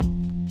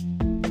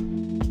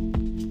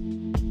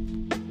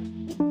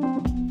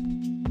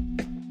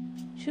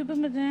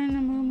Shubhamadhyana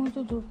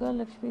Murmutu Durga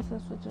Lakshmi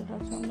Saraswati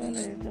Rachamla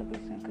Lalita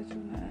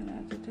Krishna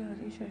Aditya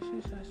Hari Shashi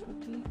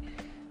Saraswati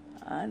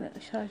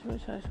Shashwat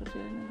Saraswati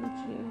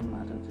Anuruchi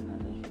Madhava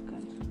Nadashi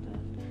Kansata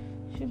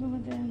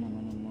Shubhamadhyana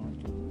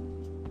Murmutu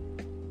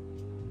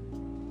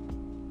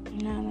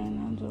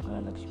Narayana Durga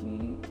Lakshmi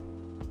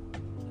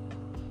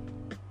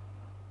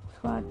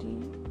Swati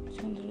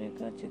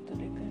Chandralekha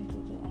Chitralekha and to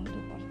the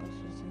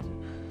podcast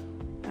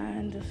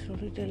and the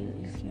storyteller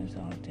listeners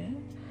out there.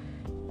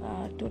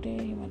 Today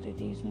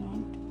Himadri is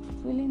not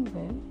feeling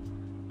well,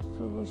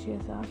 so she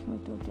has asked me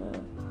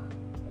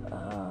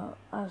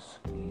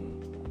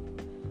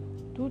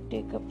to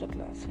take up the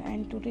class,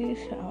 and today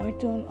is our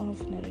turn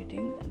of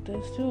narrating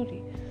the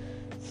story.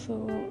 So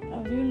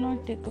we will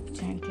not take up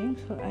chanting,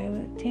 so I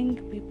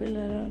think people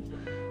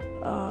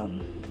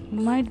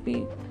might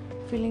be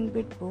feeling a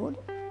bit bored.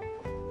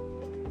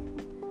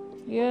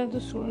 Here the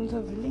students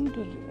are willing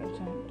to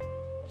chant,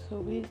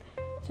 so we'll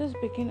just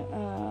begin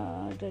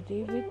the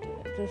day with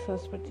the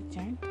Saraswati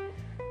chant.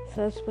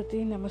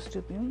 Saraswati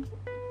Namastubhyam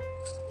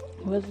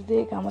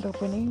Vasudhe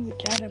Kamaropani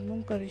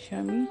Vicharambam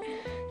Karishami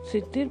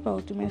Siddhir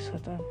Bhautime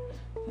Sata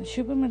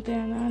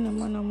Shubhamadhyana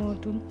Namo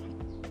Namotu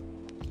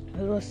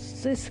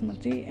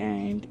Rasismati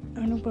and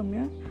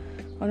Anupamya,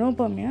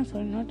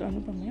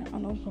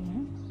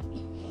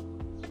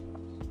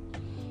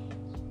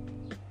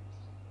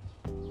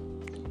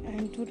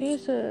 and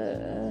today's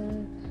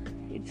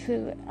it's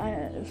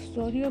a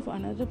story of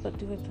another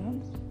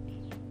Pativrata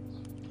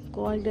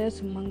called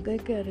as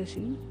Mangaika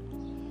Arashi,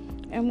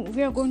 and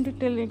we are going to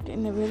tell it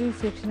in a very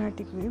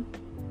cinematic way.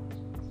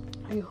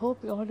 I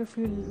hope all of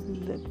you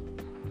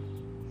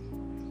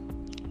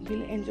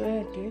will enjoy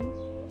our tale,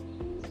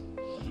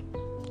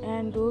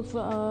 and those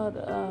are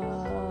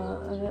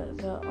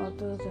the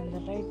authors and the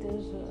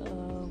writers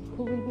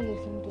who will be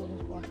listening to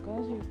this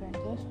podcast. You can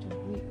just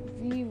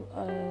weave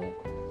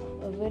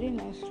a very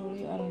nice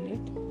story around it.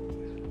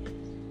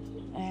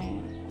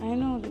 And I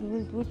know that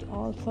we'll put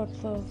all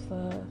sorts of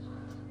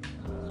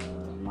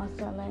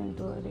masala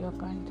into your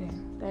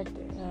content that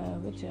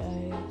which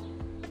I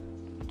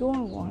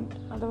don't want.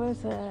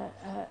 Otherwise,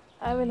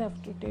 I will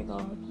have to take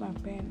out my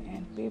pen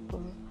and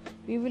paper.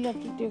 We will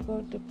have to take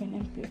out the pen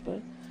and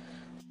paper.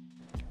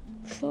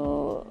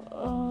 So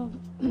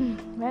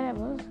where I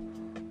was,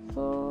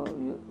 so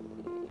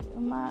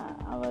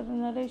our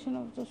narration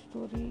of the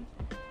story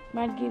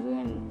might give you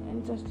an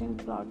interesting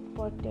plot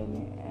for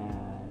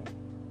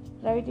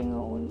writing your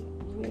own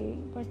way,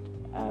 but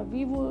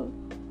we would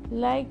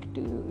like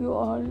you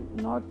all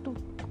not to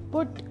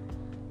put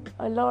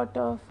a lot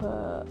of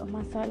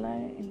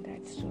masala in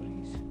that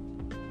stories.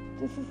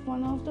 This is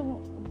one of the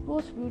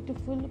most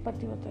beautiful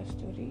Pativrata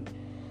story.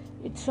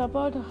 It's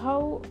about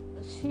how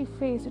she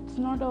faced. It's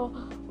not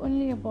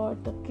only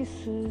about the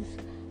kisses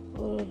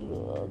or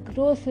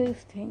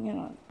grossest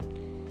thing,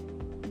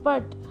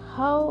 but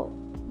how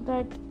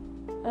that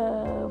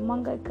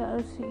Mangaika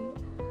Arashi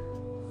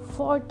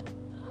fought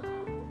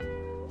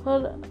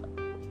her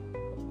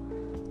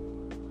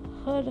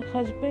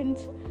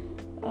husband's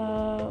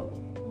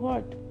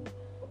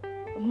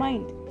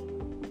mind,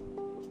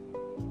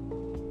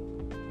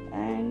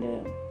 and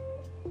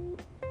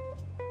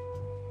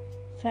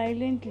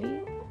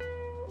silently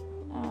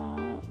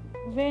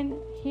when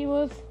he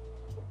was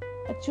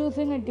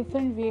choosing a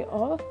different way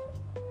of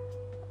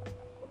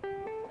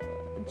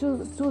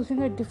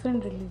choosing a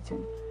different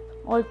religion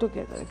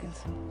altogether, I can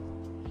say.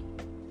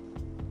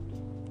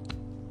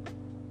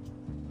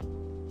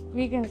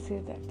 We can say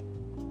that.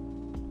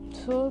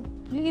 So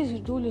please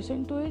do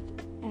listen to it,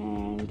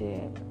 and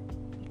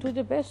to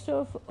the best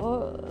of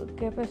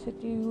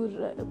capacity you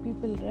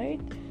people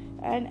write.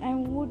 And I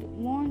would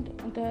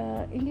want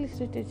the English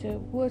literature,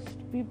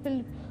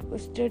 people who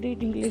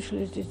studied English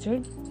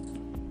literature,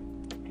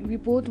 we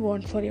both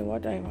want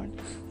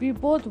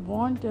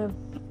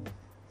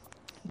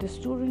the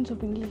students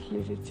of English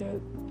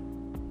literature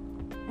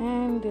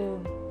and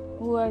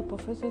who are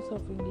professors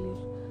of English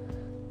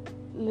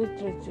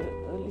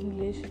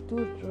to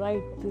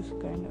write this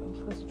kind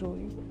of a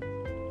story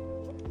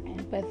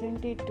and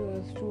present it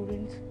to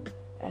students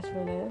as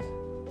well as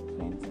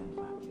friends and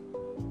family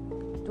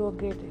to a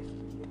great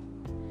extent.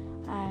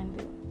 And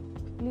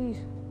please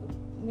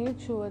make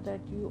sure that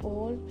you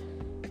all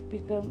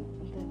become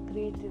the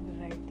creative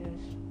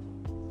writers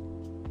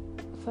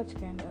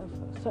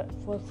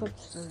for such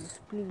stories.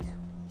 Please,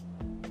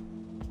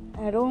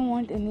 I don't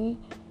want any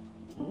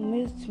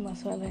mixed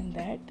masala in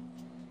that.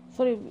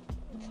 Sorry,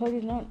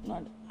 not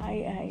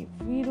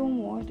we don't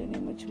want any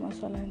much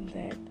masala in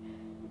that.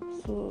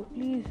 So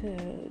please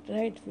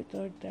write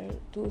without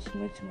those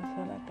much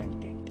masala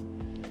content.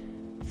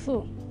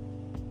 So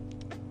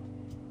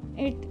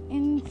in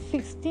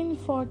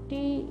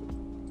 1640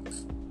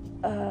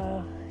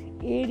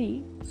 AD,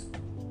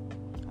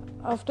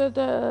 after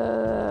the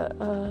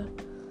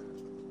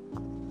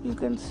you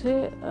can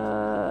say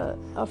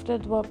after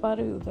Dwapara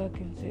Yuga,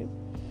 can say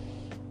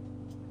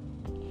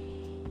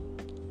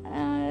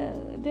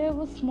there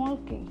were small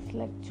kings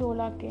like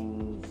Chola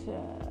kings,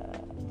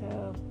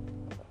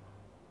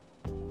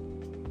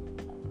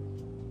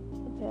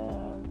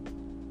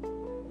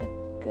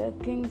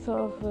 kings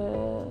of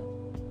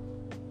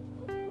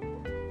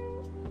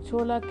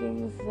Chola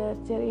kings,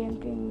 Cherian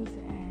kings,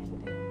 and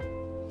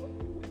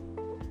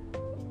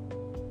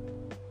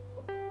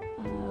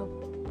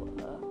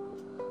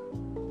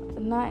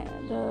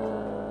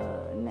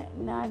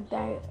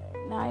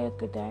Nayak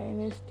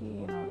dynasty,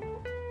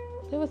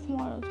 There was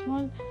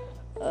small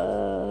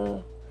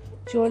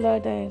Chola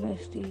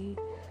dynasty,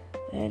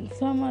 and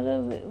some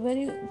other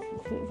very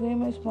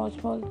famous small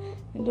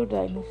Hindu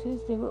dynasties.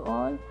 They were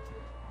all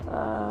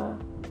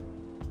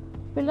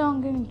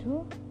belonging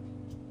to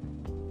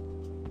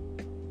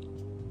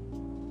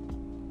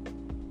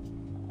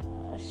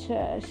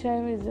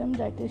Shaivism,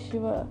 that is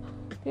Shiva.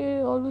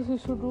 They always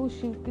used to do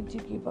Shiva Ji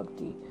ki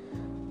bhakti.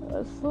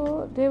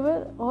 So they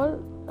were all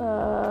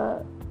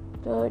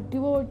the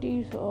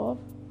devotees of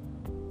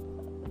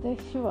the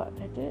Shiva.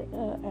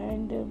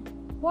 And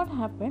what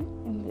happened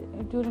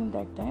during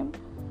that time?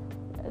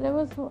 There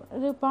was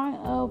the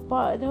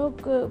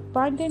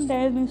Pandyan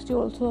dynasty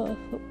also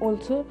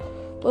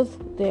was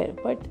there,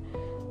 but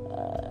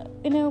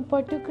in a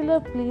particular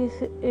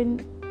place in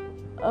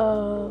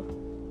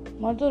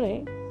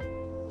Madurai,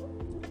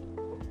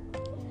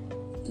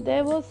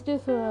 there was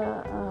this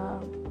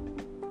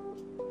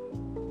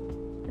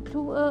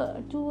to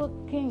a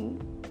king,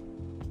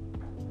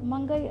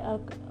 Mangai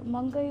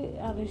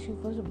Arishi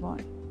was born,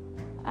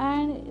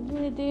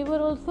 and they were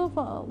also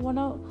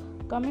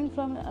coming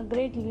from a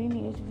great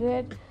lineage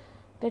where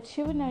that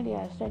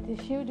Shivanadiyas, that is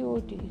Shiva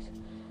devotees,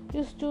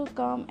 used to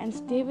come and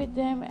stay with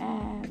them,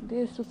 and they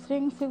used to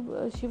sing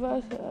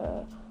Shiva's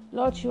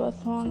Lord Shiva's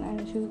song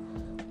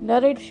and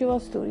narrate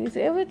Shiva's stories.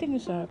 Everything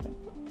used to happen.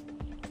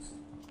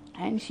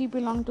 And she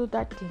belonged to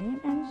that clan,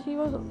 and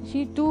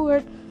she too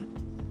had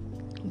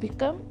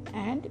become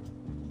and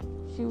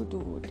Shiva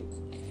devotee.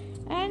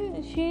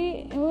 And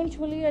she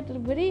eventually, at a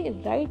very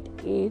right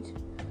age,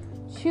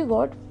 she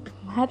got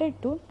married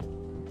to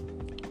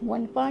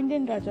one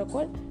Pandyan Raja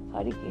called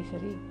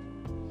Harikesari,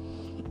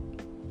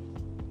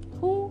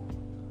 who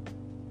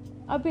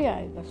अभी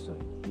आएगा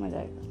story, मजा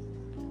आएगा.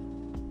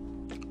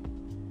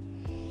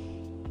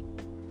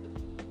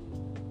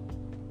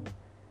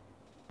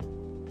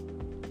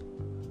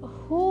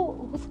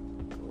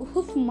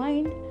 Whose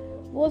mind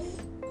was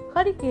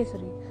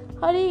Harikesari.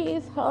 Hari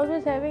is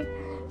always having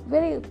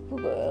very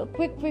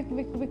quick.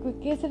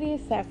 Kesari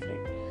is saffron.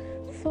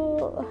 So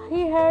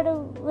he had a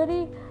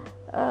very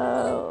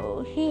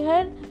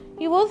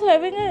he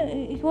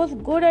was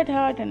good at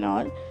heart and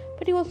all,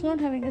 but he was not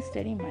having a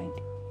steady mind.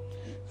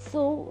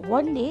 So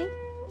one day,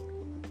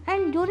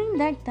 and during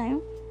that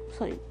time,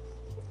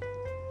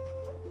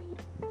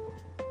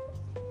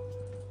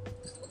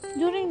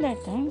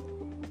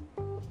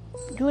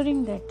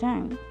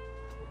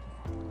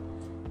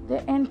 the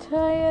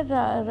entire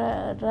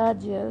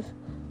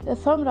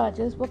some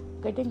Rajas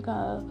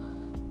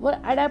were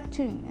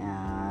adapting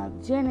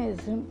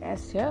Jainism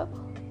as a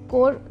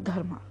core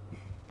dharma,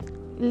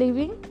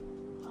 leaving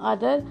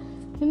other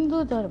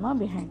Hindu dharma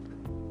behind.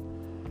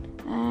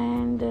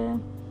 And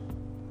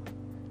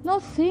now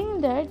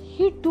seeing that,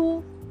 he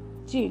too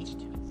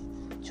changed.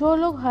 जो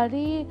लोग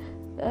हरि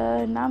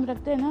नाम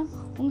रखते हैं ना,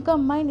 उनका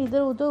mind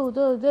इधर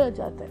उधर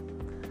जाता है.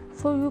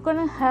 So you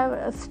can have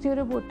a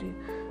stereobuddhi,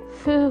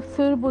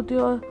 फिर बुद्धि,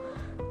 और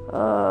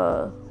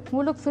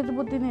वो लोग फिर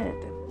बुद्धि नहीं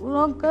रहते. उन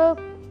लोगों का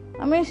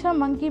हमेशा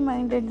मंकी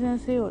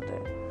माइंडेडनेस ही होता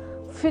है,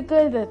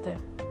 फिकर रहता है.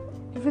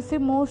 If you see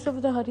most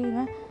of the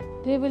Hari,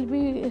 they will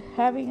be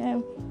having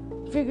a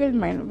fickle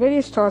mind,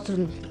 very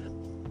startled,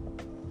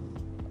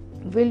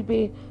 will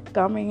be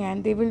coming,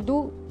 and they will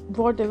do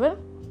whatever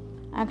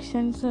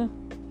actions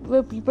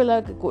where people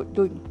are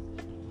doing.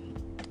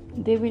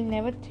 They will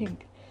never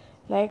think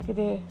like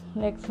Vivek.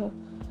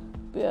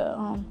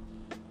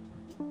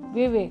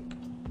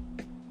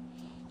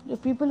 The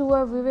people who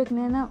have Vivek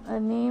name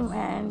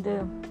and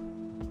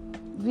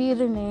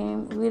Veer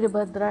name,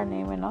 Veerbhadra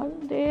name and all,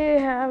 they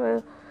have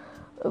a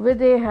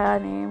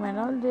Videha name and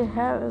all. They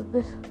have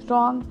this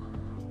strong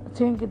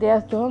think. They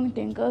are strong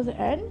thinkers,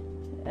 and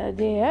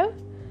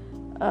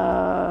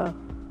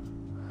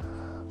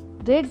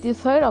they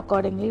decide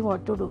accordingly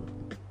what to do.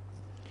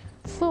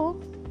 So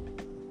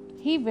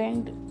he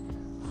went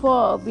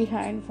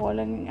behind,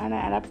 following and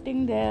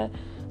adapting their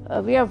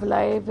way of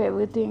life,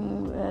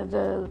 everything,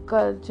 the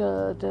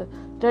culture, the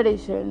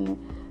tradition,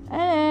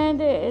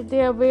 and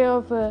their way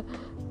of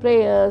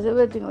prayers,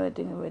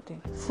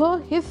 everything. So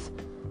his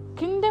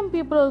kingdom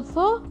people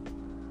also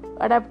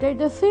adapted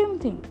the same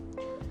thing,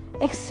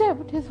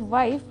 except his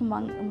wife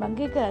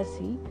Mangai,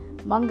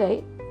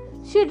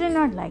 she did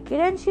not like it,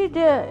 and she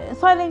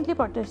silently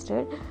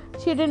protested.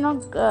 She did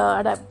not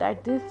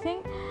adapt this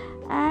thing,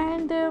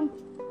 and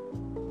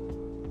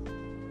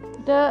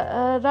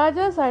the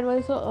Raja's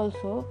advisor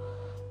also,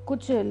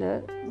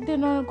 Kuchela did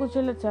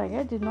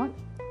not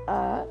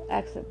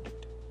accept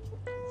it.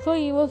 So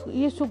he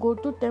used to go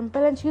to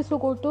temple, and she used to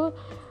go to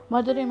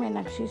Madurai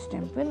Meenakshi's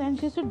temple, and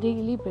she used to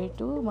daily pray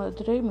to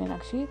Madurai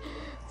Meenakshi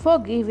for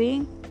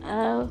giving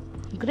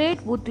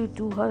great buddhi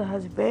to her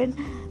husband.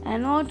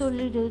 And not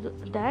only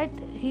that,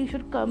 he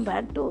should come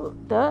back to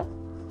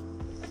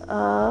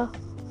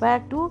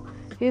back to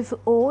his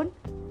own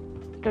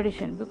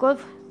tradition, because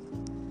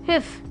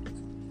his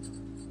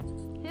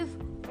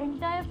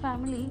entire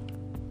family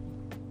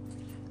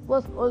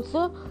was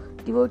also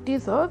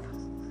devotees of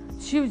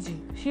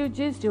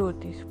Shivji's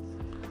devotees.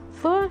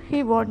 So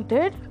she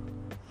wanted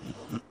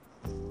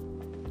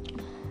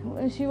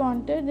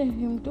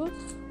him to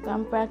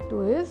come back to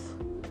his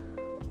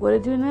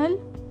original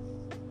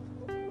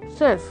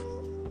self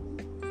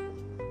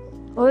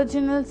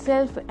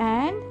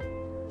and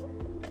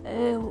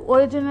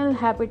original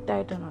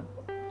habitat and all.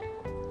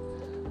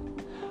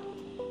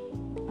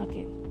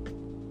 Okay.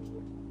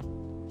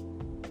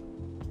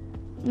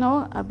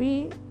 Now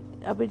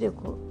अभी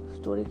देखो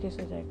story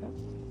कैसे जाएगा.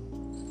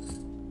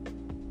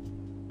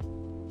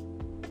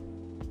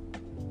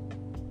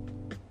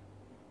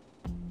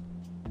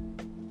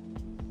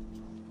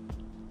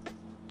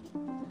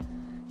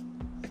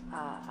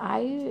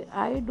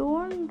 I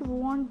don't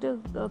want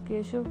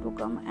Keshav to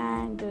come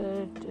and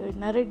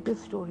narrate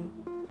this story.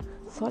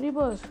 Sorry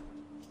boss,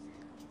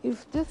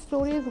 if this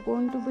story is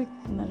going to be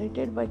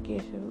narrated by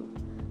Keshav,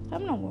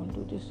 I'm not going to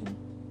listen.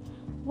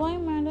 Why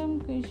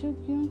madam, Keshav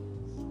क्यों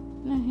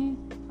नहीं?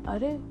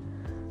 अरे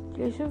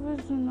Keshav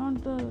is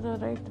not the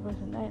right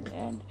person,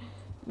 and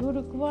you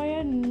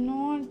require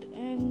not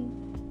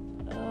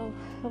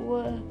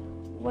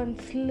one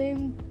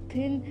slim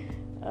thin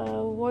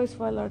voice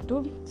wala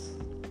to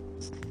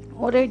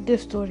narrate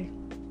this story.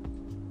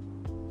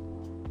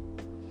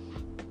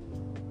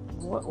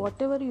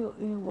 Whatever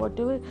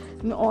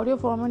in audio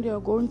format you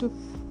are going to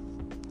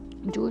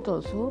do it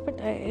also,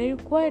 but I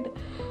require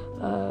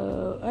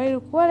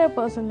a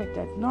person like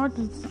that, not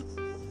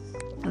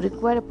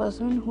require a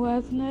person who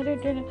has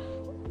narrated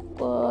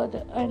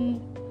an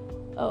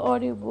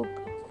audio book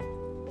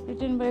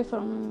written by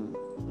some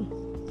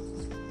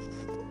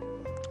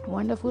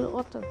wonderful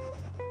author.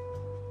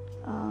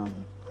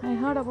 I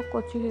heard about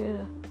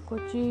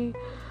Kochi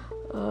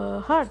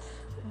Hearts,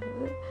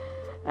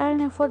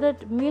 and for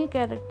that male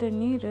character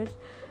Neeraj,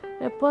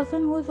 a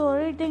person who's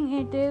narrating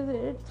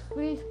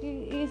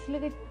it's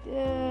like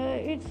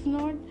it's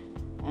not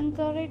a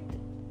correct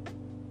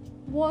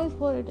voice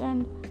for it.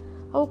 And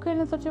how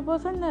can such a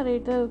person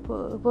narrate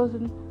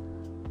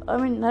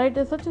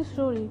such a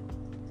story?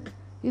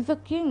 He's a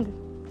king,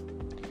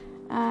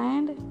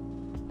 and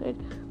that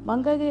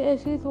Bangaji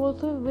Ashi is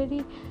also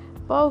very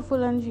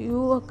powerful, and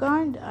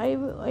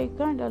I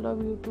can't allow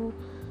you to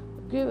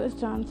give a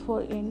chance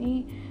for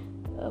any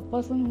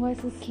person who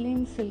has a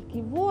slim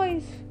silky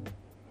voice.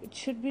 It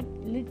should be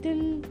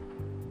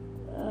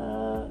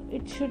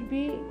it should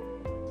be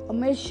a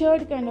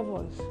measured kind of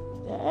voice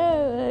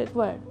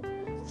required.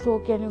 So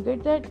can you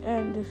get that?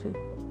 And this is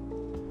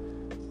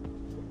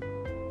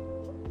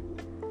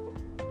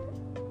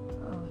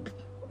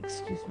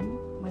excuse me,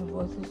 my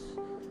voice is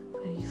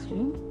very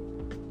slim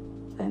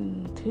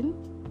and thin.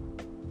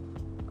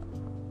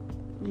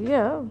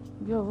 Yeah,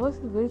 your voice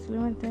is very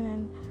slim and thin,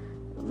 and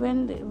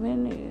when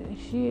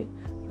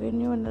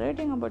you are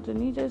narrating about the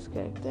Neeraj's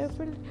character, I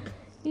felt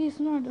he is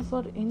not,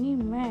 for any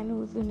man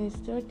who's in his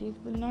 30s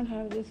will not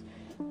have this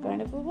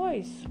kind of a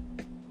voice.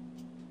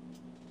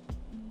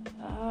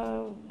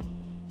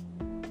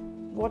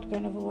 What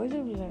kind of a voice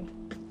it will have?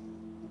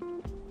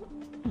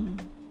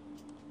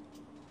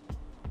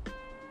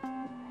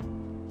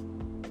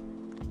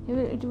 He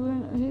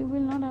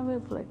will not have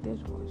a like this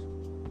voice.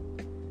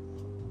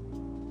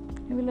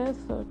 He will have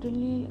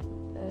certainly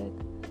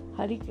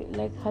Hari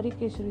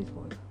Keshari's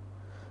voice.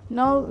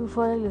 Now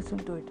before I listen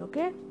to it,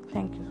 okay?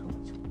 Thank you so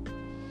much.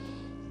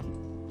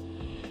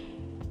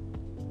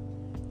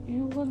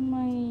 You were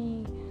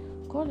my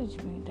college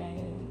mate.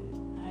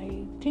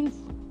 I think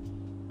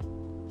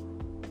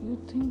you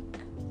think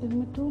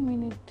too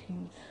many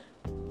things.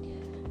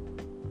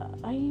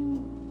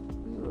 I'm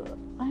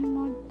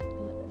not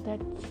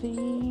that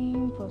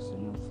same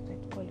person of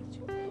that college.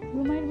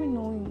 You might be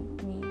knowing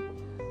me,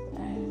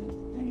 and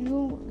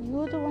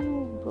you're the one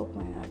who broke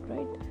my heart,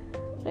 right?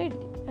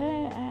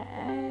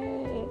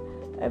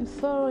 I'm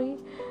sorry,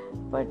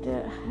 but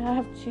I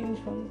have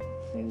changed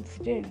since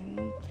then.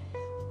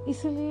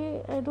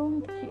 Easily, I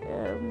don't.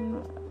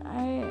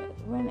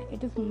 When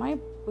it is my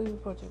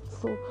project,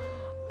 so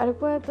I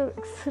require the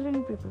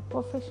excellent people,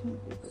 professional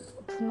people.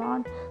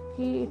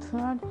 It's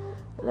not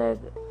like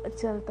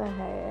चलता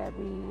है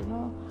अभी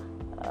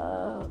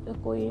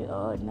कोई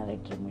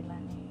narrator मिला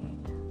नहीं,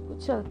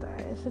 कुछ चलता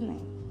है ऐसे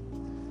नहीं.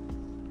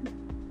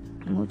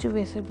 मुझे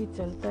वैसे भी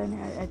चलता है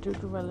नहीं,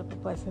 एटीट्यूड वाला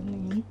पसंद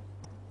नहीं हूँ.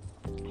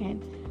 एंड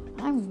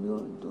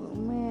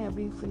मैं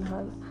अभी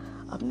फ़िलहाल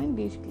अपने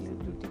देश के लिए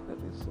ड्यूटी कर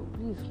रही हूँ. So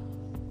please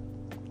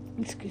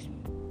excuse me.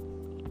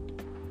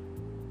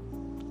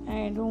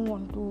 I don't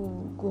want to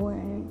go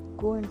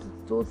into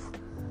those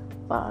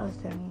past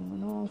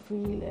and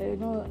feel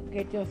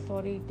get your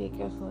sorry, take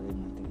your sorry,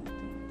 nothing.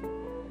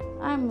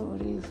 I'm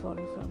really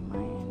sorry from my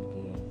end.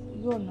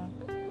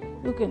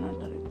 You cannot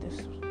narrate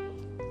this.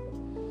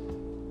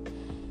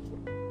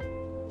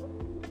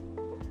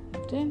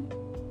 Then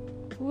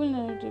who will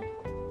narrate it?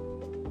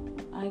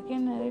 I I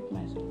can narrate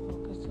myself.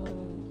 Okay, so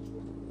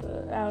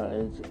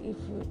else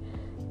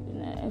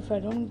if I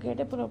don't get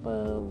a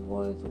proper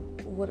voice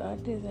over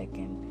artist, I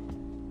can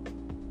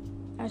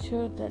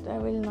assure that I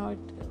will not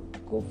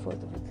go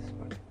further with this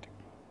project.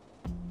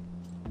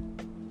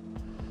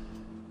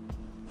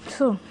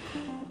 So,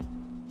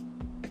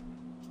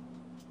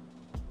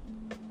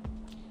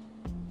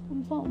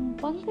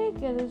 Bankai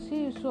Kerasi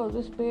used to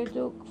always pay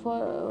to the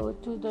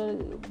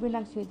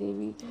Meenakshi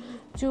Devi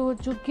to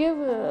give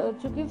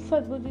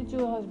Sadbuddhi to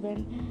her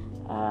husband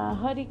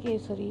Hari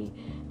Kesari,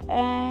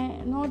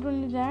 and not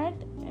only that,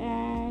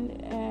 and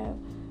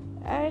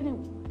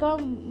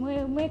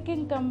make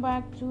him come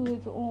back to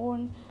his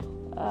own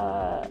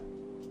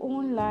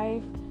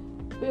life,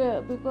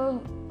 because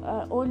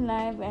own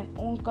life and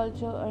own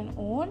culture and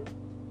own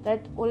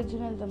that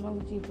original Dhamma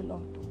which he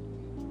belonged to.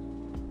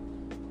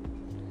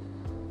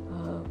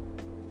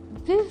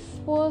 This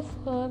was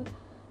her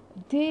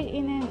day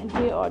in and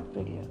day out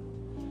prayer.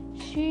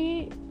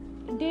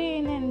 Day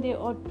in and day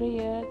out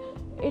prayer,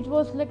 it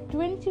was like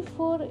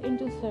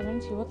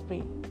 24/7 she was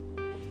praying.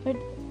 But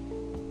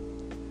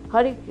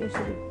Hari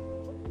Keshari.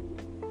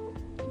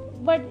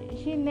 But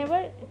she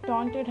never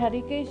taunted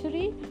Hari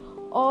Keshari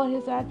or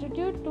his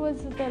attitude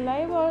towards the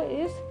life or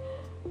is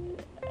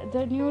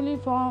the newly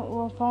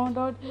found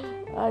out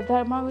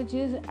dharma which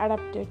is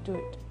adapted to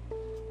it.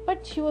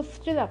 But she was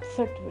still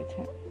upset with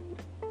him.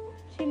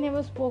 She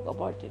never spoke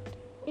about it.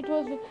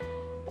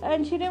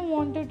 And she didn't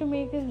want to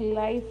make his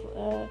life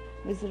a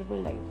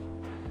miserable life.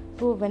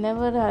 So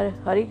whenever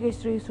Hari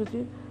Keshari used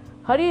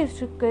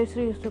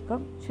to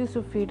come, she used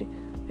to feed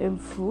him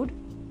food,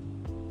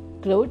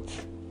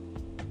 clothes,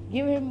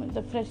 give him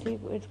the freshly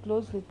wet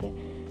clothes with a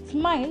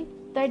smile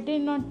that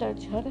did not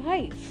touch her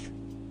eyes.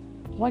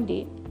 One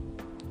day,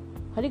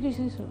 Hari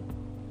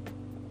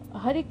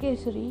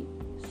Keshari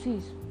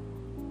sees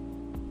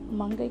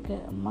Mangai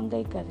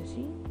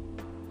Kerasi.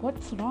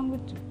 What's wrong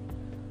with you?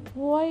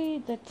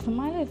 Why that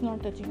smile is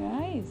not touching your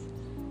eyes?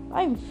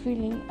 I'm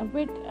feeling a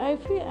bit.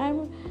 I'm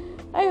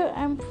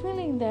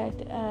feeling that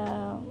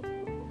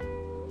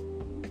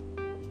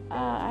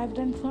I've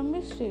done some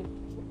mistake.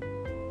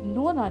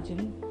 No,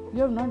 Rajan,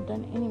 you have not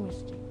done any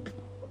mistake.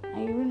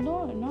 I will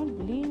not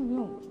blame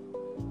you,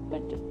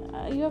 but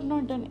you have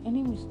not done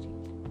any mistake.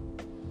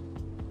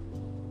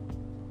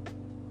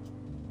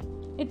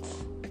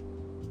 It's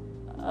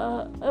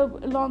a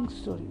long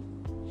story,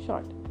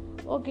 short.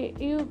 Okay,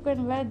 you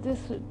can wear this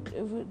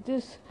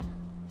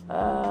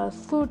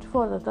suit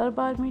for the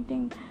Darbar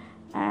meeting,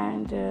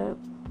 and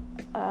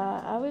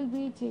I will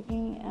be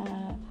taking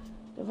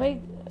the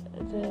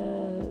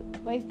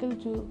vehicle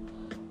to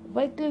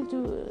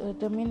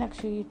the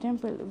Meenakshi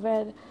temple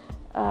where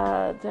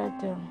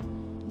that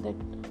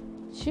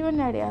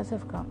Shivanadias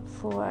have come.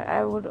 So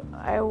I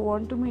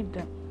want to meet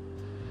them.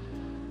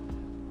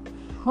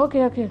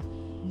 Okay,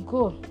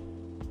 go.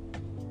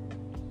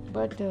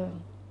 But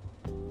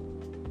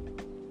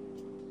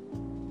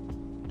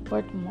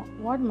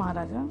what,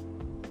 Maharaja?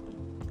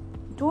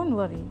 Don't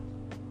worry.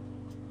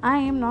 I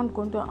am not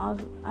going to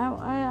ask.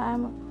 I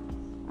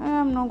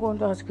am not going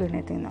to ask you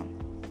anything now.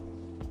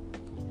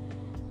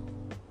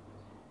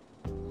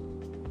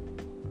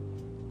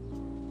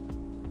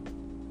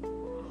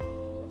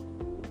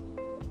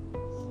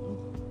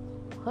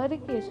 Hari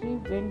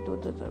Keshari went to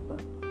the Darbar,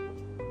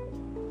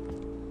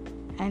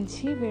 and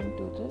she went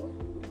to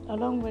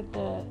along with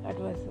the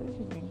advisor,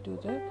 she went to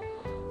the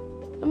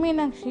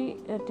Meenakshi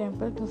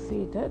temple to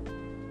see the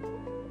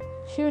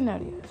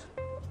Shivanadiyas.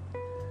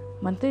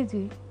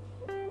 Mantriji,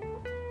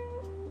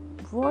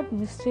 what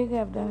mistake I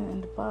have done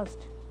in the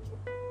past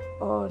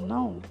or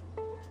now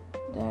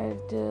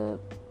that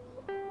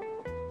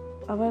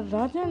our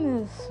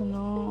Rajan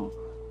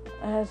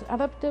has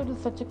adapted to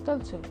such a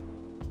culture,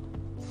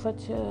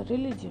 such a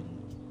religion,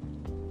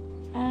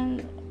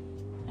 and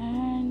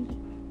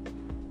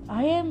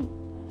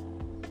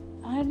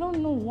I don't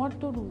know what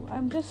to do.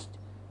 I'm just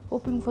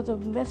hoping for the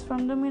best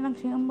from the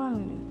Meenakshi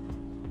Ambani.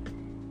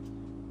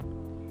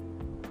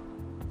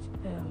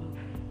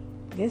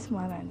 Yes,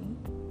 Maharani.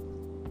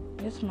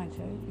 Yes, my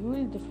child. You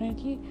will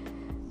definitely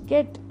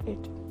get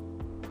it.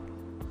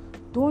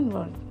 Don't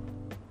worry.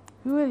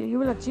 You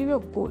will achieve your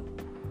goal.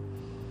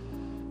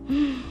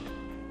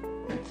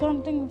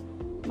 Something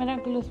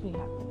miraculous will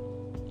happen.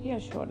 He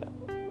assured her.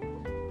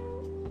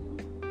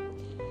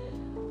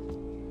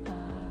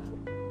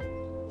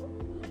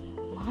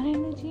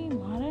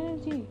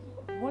 Maharani,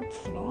 what's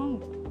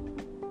wrong?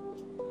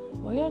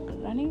 Why are you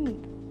running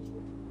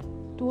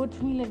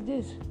towards me like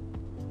this?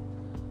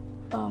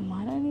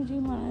 Maharani,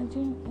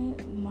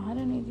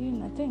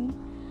 nothing.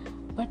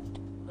 But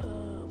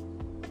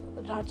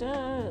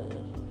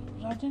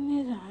Rajan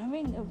is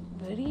having a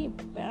very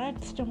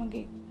bad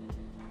stomachache,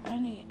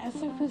 and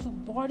as if his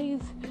body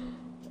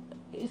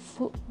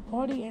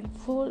and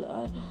soul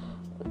are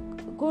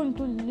going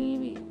to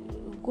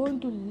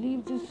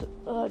leave this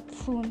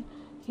earth soon.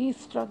 He is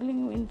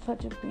struggling in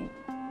such a pain.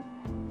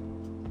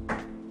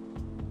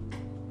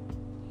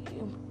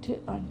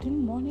 Until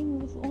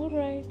morning was all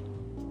right.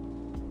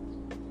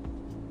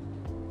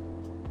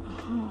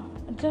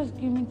 Just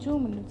give me 2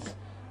 minutes.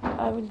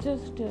 I will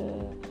just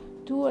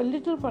do a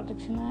little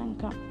protection and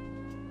come.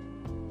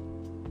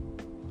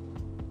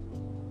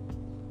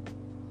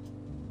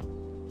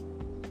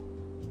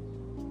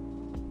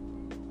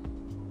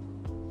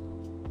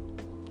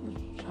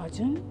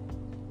 Rajan?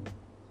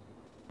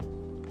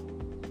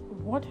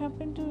 What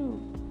happened to you?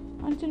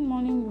 Until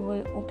morning you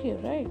were okay,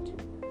 right?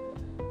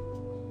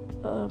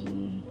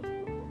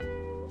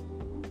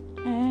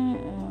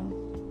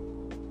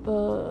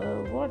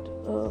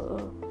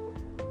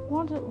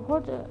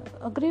 What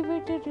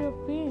aggravated your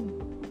pain?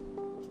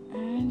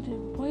 And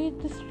why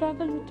the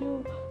struggle with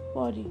your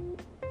body?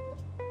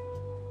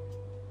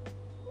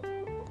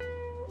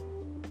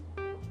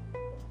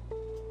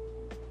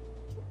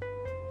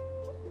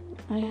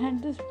 I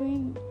had this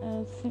pain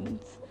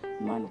since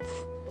months,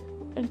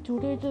 and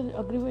today it is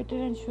aggravated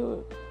and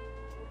sure,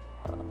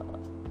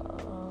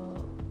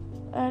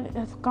 and it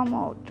has come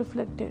out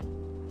reflected.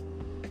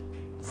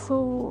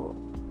 So,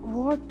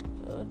 what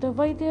the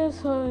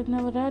Vaidyas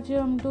Navaraja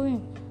am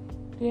doing?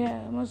 They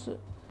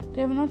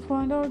have not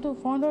found out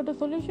a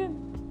solution.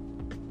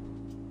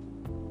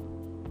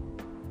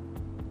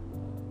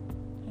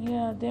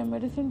 Yeah, their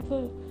medicines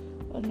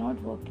are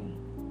not working.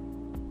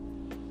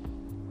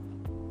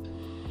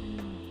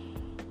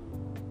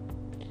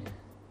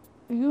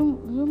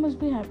 You must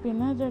be happy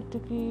now that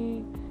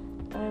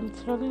I am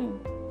struggling.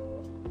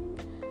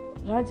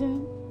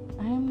 Rajan,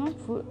 I am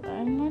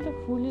not a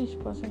foolish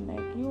person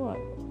like you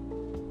are.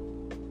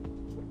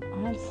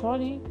 I am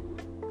sorry,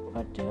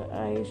 but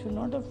I should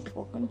not have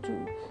spoken to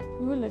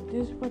you like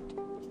this. But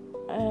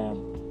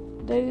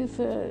there is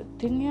a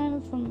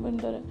Thinyana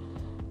Sambandara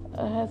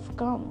has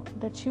come,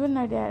 that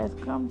Shivanadya has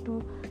come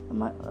to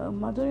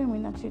Madurai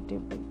Meenakshi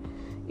temple.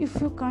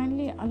 If you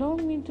kindly allow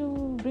me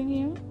to bring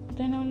him,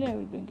 then only I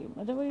will bring him.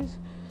 Otherwise,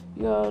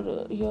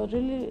 you're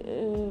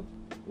really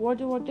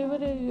whatever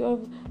you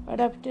have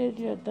adapted,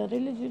 the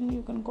religion,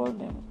 you can call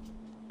them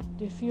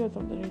the fears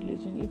of the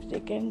religion. If they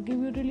can give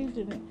you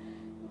religion,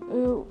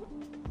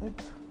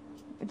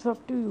 it's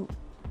up to you.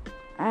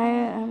 I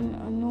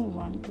am no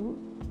one to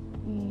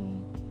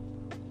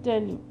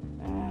tell you.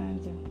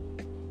 And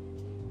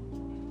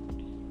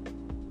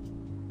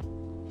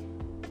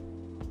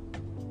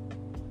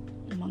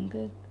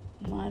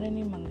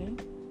Marani Mangal.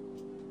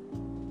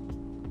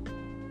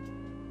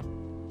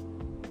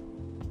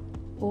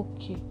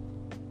 Okay,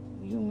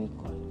 you may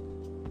call him.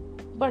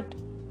 But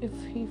if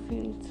he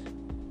feels,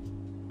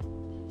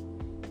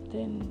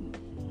 then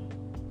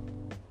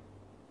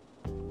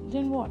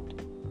what?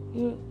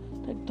 The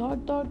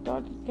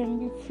thought can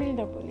be filled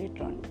up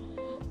later on.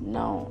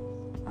 Now,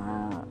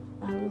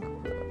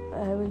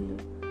 I will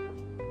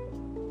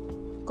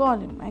call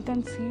him. I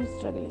can see you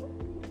struggling.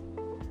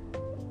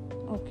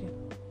 Okay.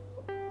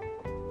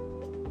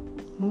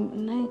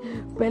 नहीं,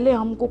 पहले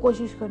हमको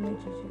कोशिश करनी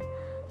चाहिए.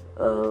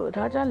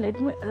 Raja, let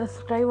me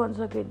try once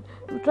again.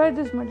 You try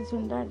this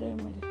medicine, that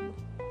medicine.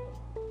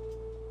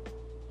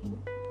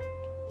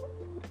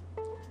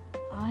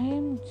 I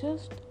am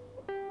just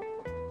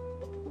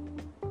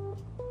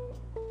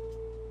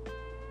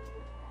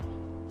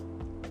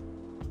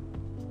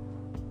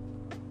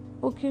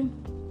okay.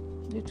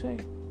 You try.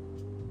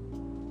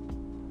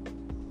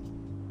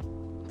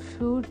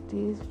 Few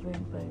days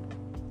went by.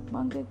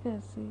 Mangai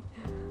kaise?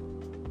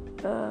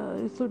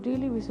 So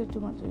daily visit to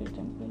Madurai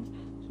temple.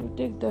 So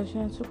take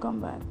darshan to come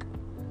back.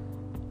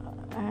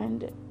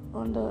 And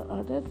on the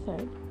other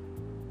side,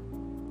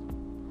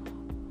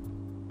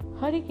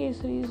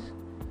 Harikesari's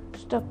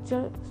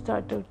structure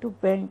started to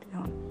bend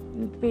down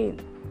in pain,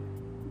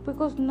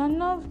 because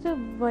none of the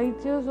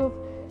Vaidyas of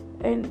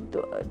and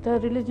the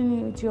religion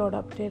which he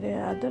adopted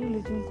and other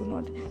religion could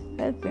not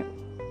help him.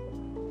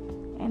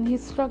 And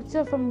his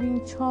structure, from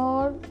being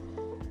tall,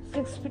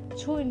 6 feet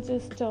 2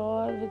 inches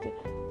tall with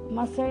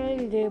muscle,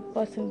 the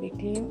person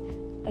became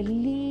a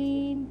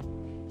lean,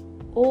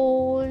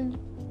 old,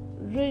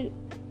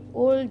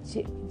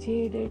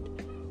 jaded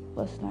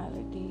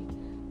personality,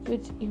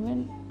 which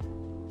even,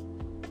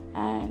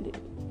 and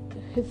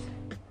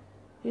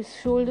his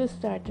shoulders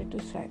started to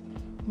sag,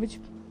 which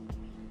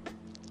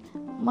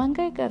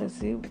Mangai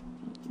received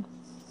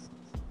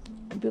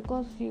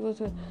because she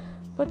was a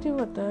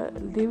Pativata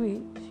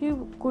Devi. She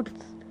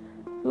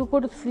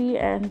could see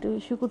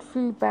and she could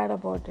feel bad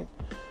about it.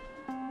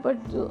 But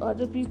the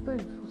other people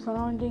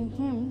surrounding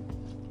him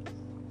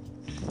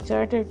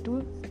started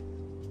to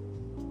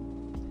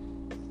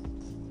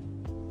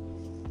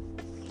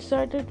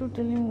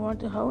tell him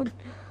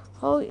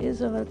how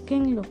is our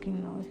king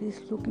looking now.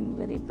 He's looking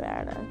very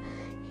bad.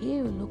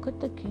 Hey, look at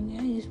the king.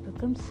 He's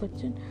become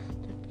such an.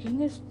 The king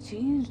has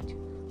changed.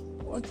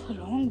 What's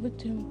wrong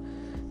with him?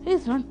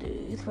 His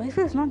wife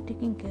is not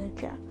taking care.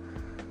 Kya?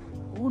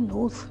 Who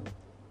knows?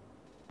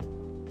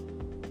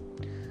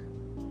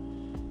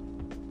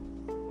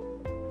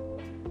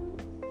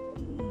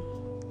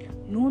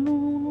 No.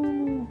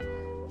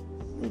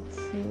 It's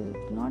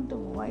not the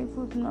wife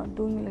who's not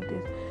doing like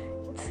this.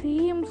 It's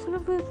he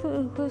himself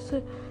who's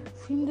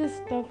seen this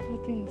stuff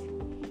things.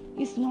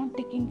 He's not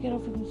taking care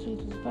of himself.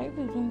 His wife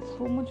is doing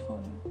so much for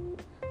him.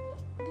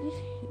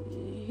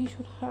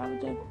 should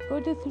have the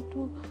courtesy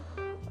to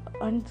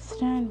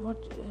understand what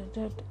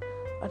that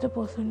other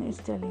person is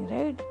telling,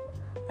 right?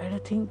 I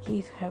don't think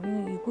he's having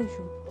an ego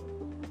issue.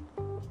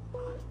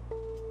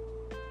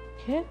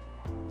 Here,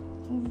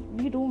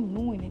 we don't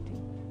know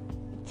anything.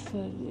 It's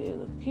a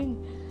king,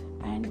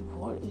 and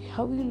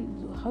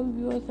how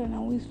viewers are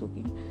now is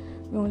looking.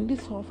 We only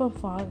saw from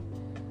far.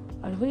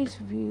 Otherwise,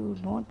 we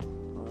would not.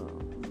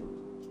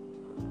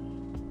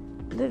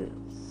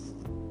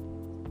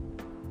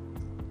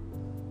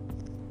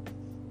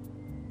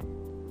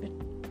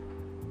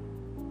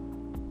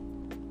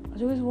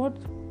 Otherwise, what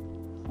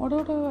would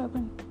have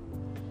happened?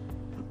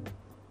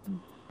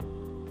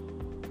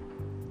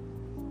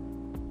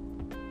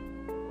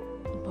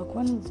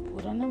 भगवान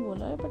बुरा ना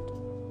बोला है, but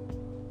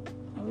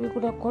we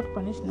could have got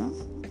punished, na?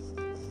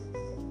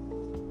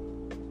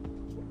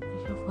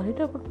 If you're worried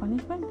about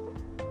punishment,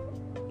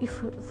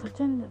 if such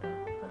a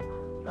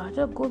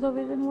Raja goes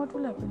away, then what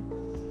will happen?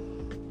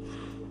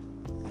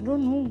 I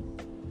don't know.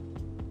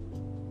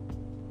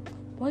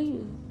 Why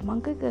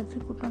Mangai Kaiser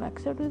could not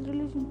accept his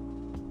religion?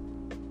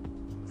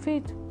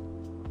 Faith.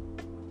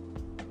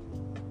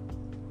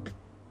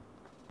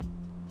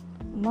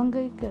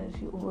 Mangai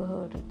Kaiser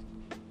overheard it.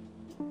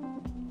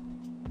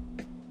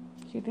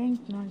 She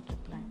did not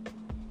reply.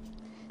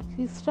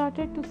 She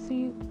started to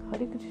see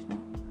Hare Krishna,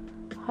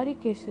 Hare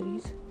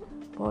Kesari's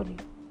body.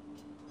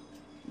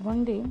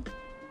 One day,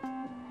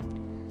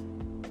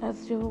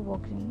 as they were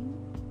walking,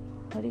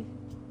 Hari,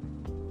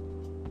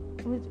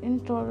 with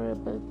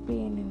intolerable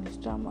pain in his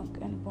stomach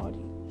and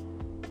body,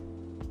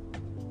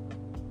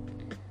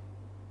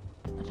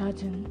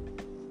 Rajan,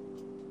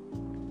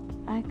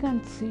 I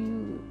can't see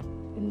you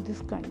in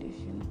this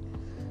condition,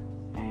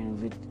 and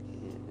with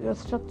your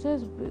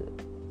structures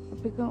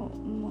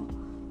become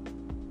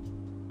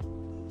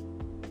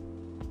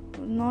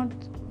not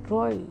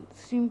royal,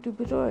 seem to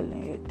be royal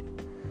yet.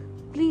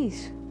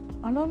 Please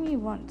allow me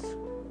once.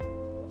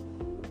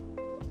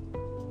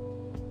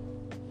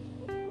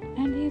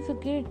 And he is a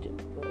great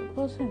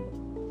person.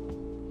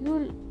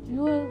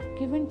 You are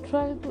giving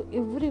trial to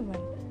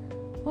everyone.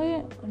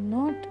 Why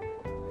not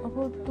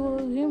about to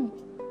him?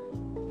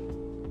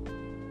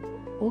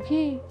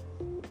 Okay,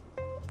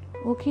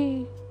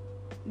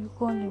 you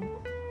call him.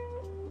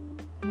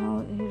 Now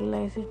he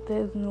realizes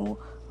there is no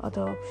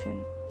other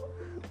option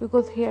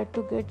because he had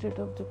to get rid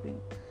of the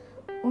pain.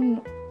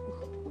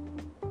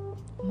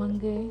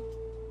 Mangai,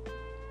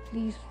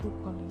 please do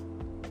call him.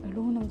 I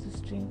don't have the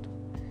strength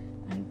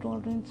and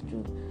tolerance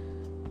to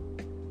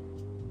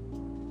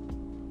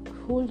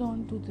hold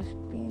on to this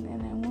pain,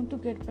 and I want to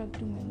get back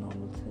to my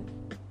normal self.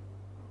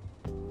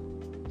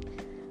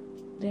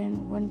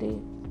 Then one day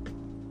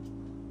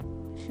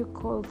she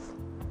calls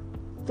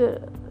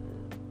the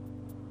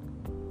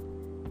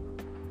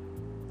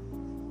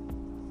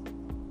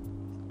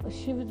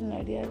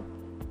Shivanadi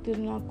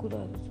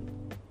Tirunakura.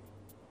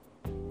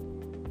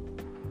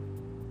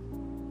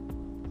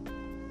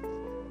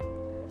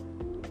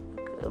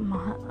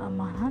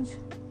 Maharaj,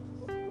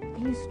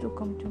 please do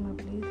come to my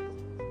place.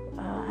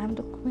 I am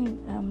the queen,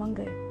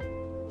 Mangai.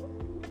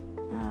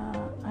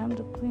 I am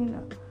the queen,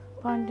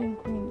 Pandyan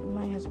queen.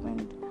 My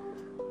husband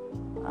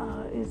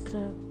is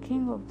the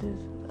king of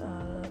this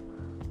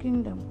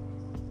kingdom.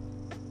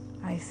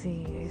 I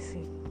see.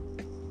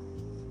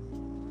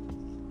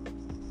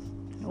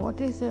 What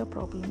is the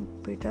problem,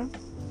 Peter?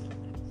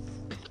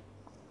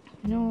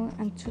 No,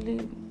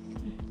 actually,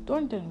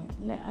 don't tell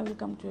me. I will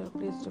come to your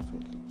place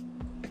definitely.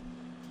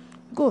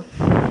 Go.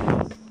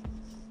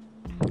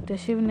 The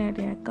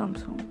Shivanadi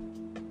comes home.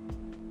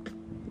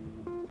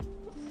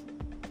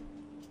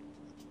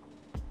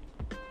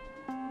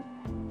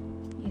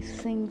 He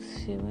sings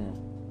Shiva.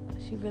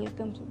 She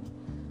welcomes him.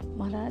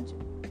 Maharaj,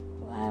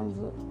 I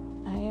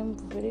am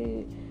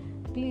very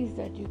pleased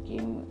that you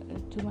came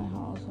to my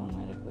house on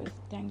my request.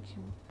 Thank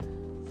you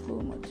so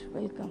much.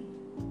 Welcome.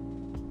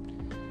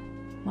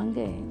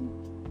 Mangai,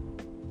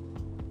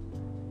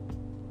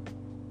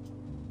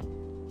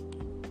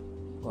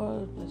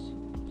 God bless you.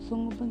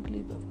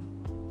 Sungupankli Baba.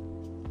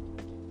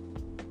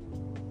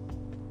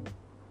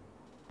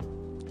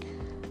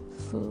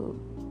 So,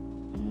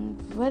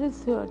 where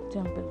is your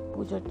temple,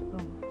 Puja temple?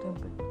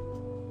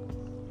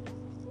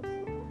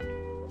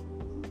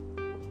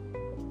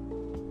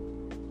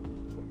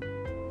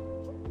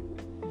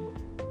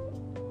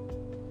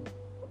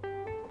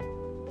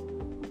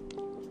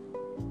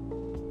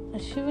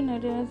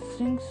 Shivanadi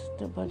sings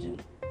the bhajan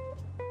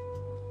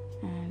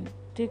and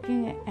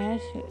taking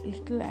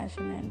little ash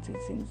in hand, he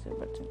sings the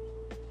bhajan.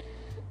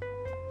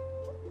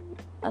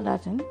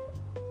 Rajan,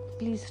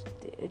 please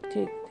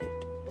take that.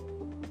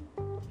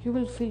 You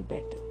will feel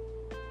better.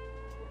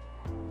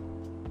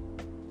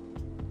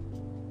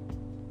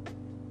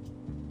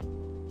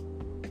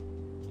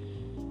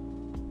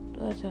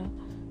 Raja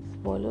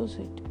swallows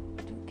it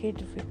to get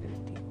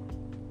difficulty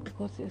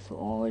because it's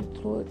all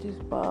through this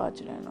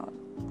parched and all.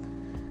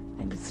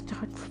 And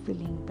start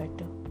feeling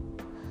better.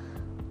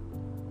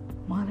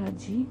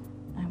 Maharaji,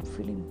 I am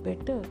feeling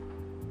better.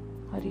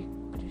 Hare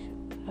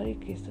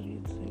Kesari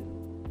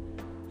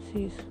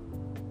says,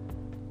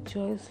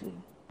 joyously.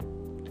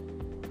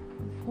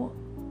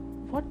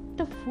 What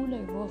a fool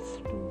I was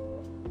to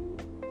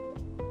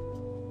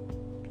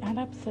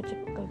adapt such a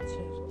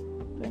culture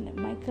when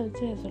my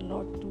culture has a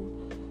lot to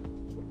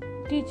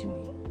teach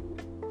me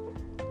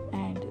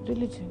and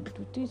religion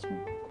to teach me.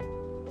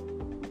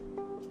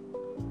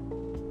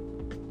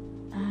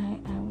 I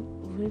am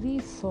very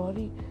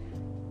sorry.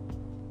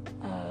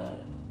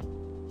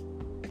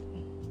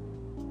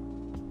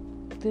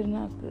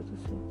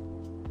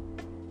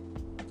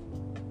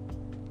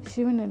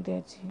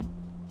 Shivanandyaji,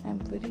 I am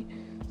very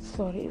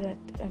sorry that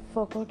I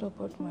forgot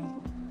about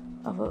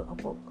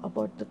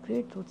about the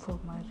great roots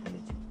of my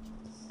religion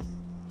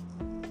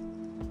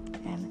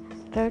and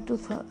try to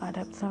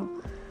adapt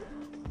some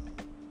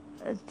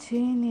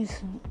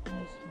Jainism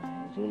as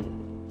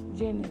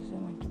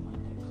Jainism into my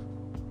life.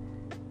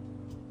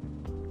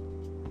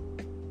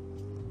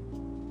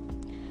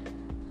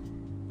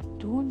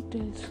 Don't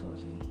tell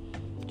sorry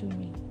to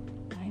me.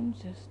 I'm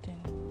just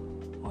an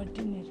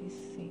ordinary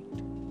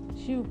saint.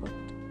 Shiv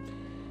Bhakt.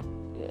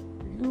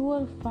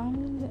 Your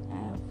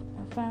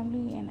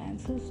family and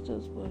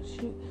ancestors were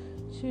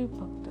Shiv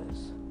Bhaktas.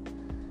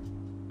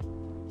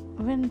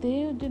 When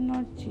they did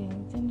not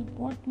change, then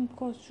what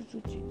caused you to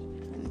change?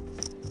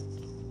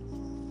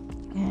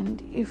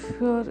 And if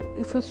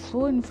you're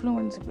so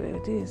influenced by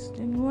this,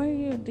 then why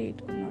your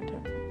date could not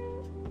happen?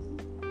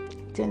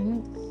 Tell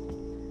me.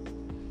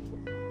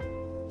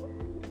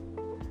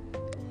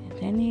 And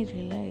then he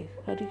realized,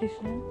 Hare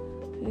Krishna,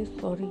 he is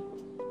sorry.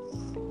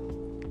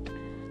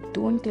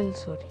 Don't tell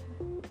sorry.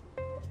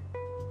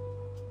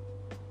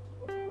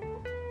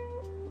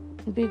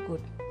 Be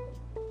good.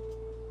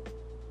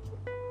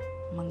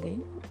 Mangai,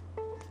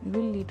 you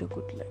will lead a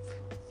good life.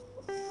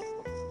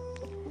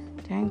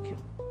 Thank you.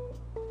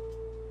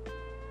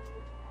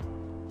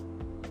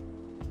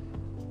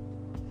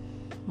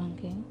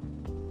 Mangai,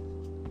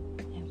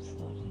 I'm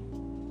sorry.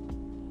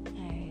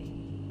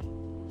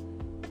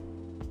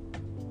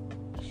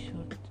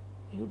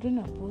 You didn't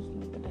oppose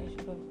me, but I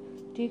should have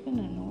taken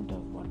a note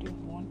of what you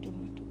wanted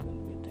me to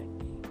convey that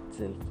day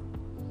itself.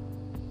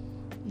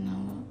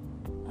 Now,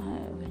 I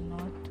will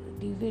not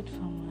deviate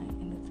from my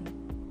anything.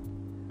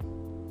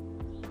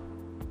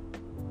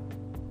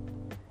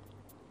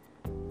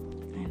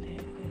 And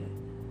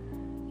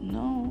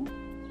now,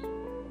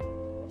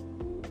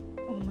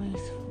 my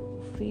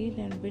faith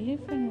and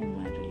belief in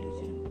my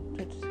religion,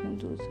 that is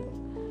Hinduism,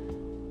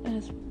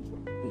 has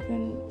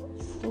become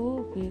so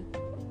big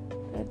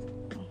that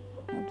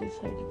I've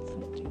decided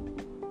something.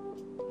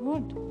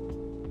 What?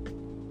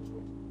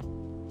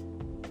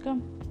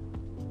 Come.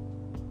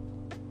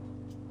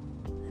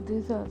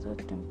 These are the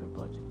temple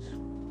projects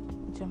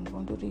which I'm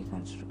going to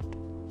reconstruct.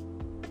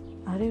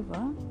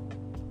 Areva?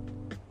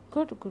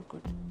 Good.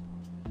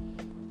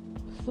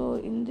 So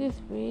in this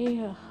way,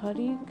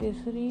 Hari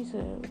Kesari's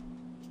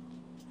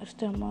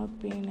stomach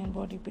pain and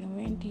body pain,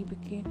 when he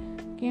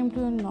came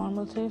to a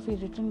normal self, he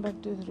returned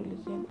back to his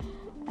religion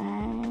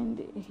and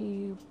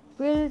he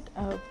built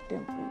up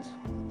temples.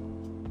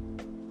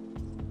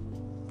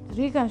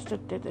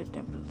 Reconstructed the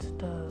temples,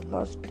 the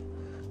lost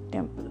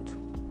temples.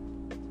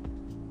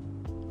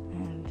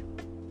 And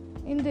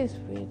in this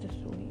way the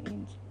story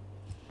ends.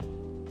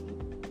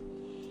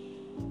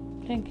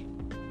 Thank you.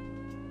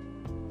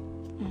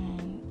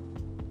 And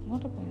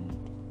what about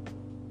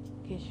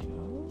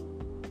Keshav?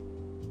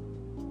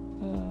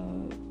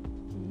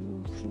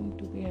 You seem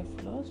to be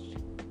lost.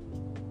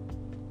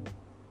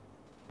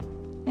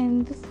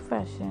 In this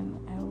fashion,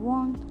 I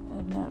want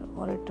an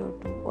orator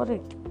to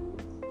orate.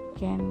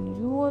 Can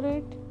you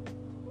orate?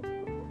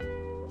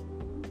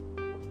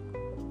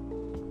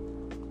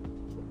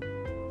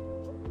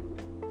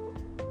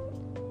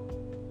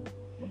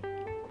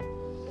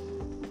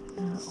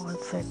 All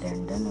said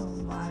and done,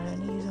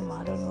 Maharani is a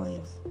Maharani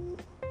only.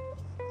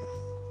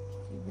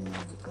 She will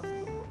not become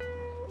less.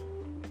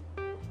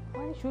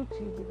 Why should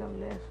she become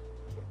less?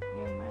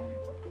 Young man.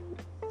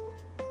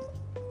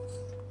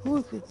 Who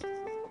is it?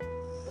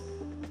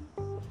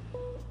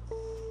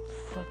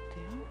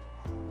 Satya?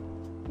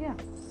 Yeah.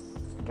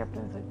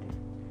 Captain Satya.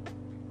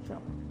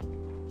 Sure.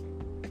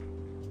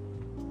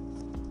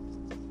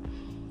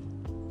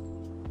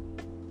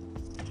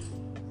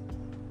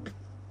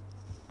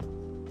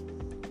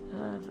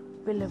 Her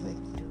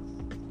beloved,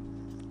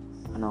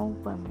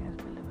 Anupama's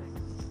beloved.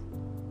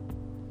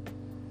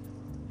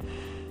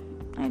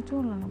 I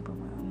told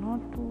Anupama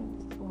not to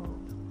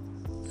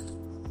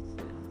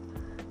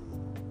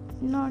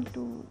not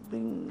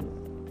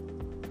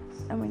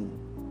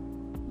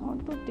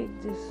to take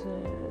this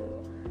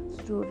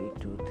story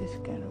to this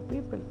kind of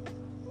people.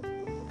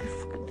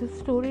 This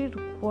story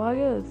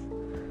requires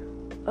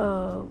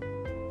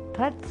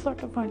that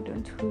sort of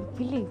audience who will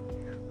believe,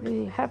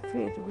 will have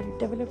faith, will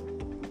develop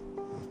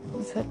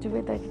in such a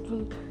way that it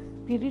will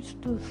be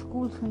reached to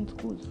schools and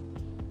schools.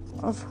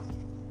 Also,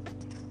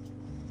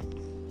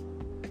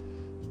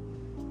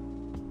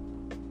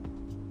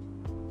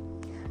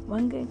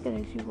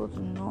 Vangaikarashi was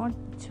not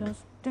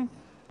just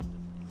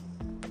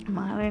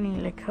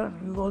Maharani like her.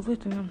 You always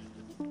remember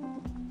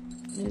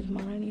this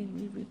Maharani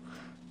will be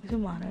is a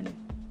Maharani.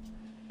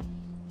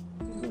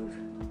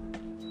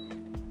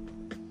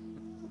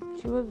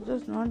 She was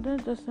just not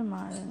just a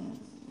Maharani.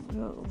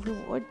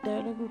 What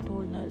dialogue you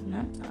told her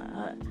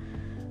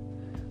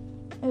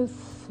is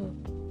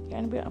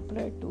can be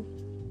applied to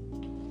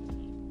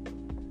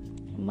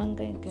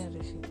Manga and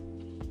Karishi.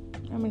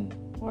 I mean,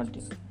 what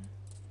you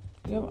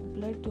have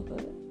applied to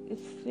her is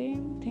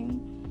same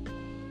thing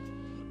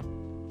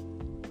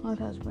her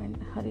husband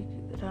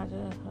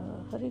Raja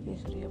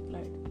Harikesari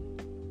applied,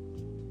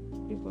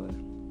 because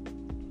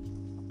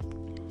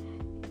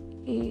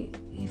he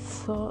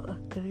saw a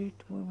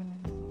great woman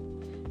in her.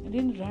 He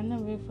didn't run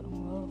away from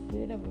her or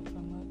fade away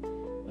from her,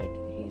 but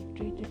he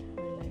treated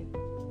her like,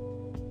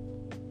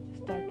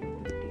 started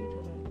to treat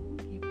her,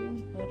 keeping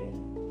her in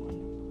on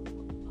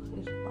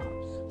his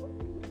palms.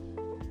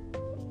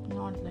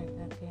 Not like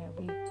that, we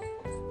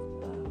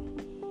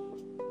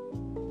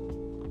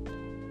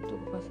तू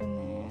पसंद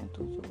है,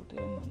 तू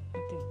छोटे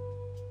nothing.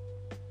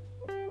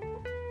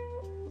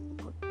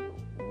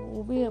 वो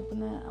भी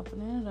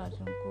अपने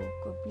राजन को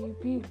कभी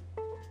भी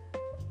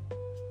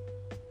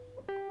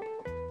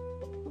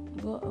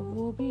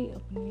वो भी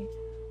अपने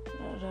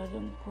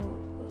राजन को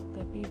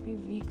कभी भी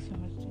वीक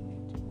समझती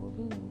नहीं थी. वो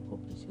भी उनको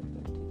अप्रिशिएट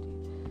करती थी.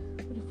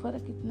 पर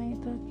फर्क इतना ही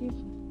था कि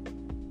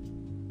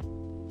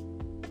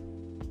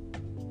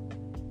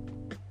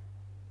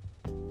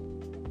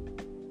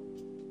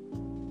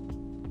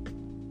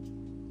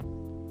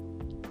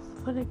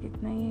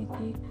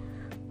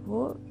वो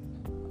वो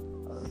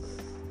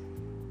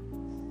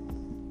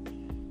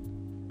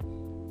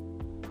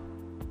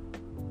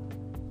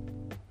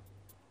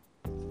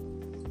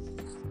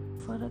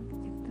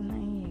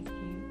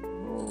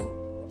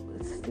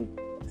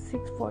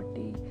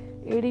 640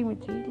 AD में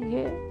थी.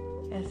 ये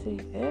ऐसे ही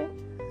है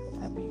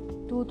अभी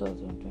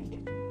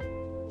 2022.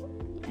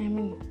 I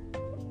mean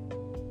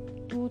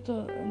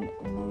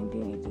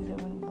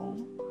 1987 born.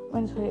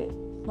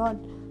 Not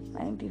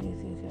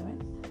 1987.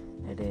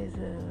 It is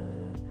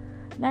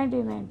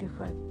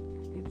 1995.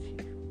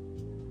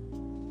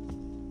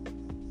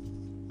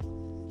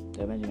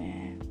 समझ में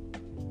है.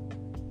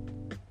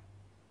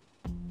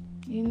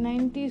 ये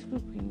 90s को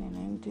क्वीन है,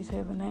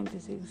 97,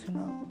 96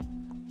 सुनो.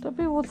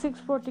 तभी वो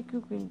 640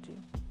 क्यों क्वीन थी?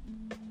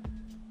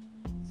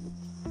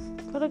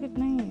 फर्क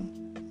इतना ही है.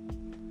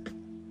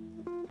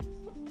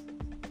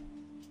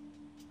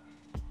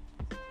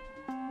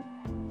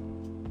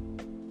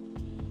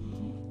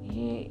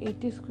 ये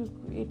 80s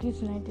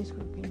 90s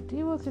को क्वीन थी,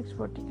 वो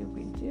 640 की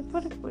क्वीन थी.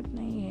 फर्क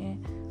इतना ही है.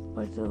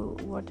 But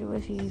whatever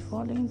she is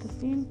following, the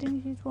same thing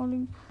she is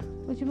following,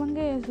 which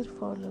Manga as her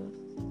follower.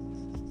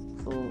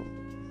 So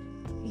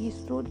ये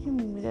स्टोरी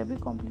मेरा भी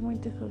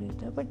कॉम्प्लीमेंट्री स्टोरी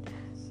था, बट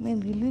मैं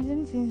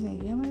रिलीजन चेंज नहीं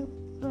किया. मैं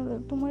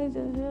तुम्हारे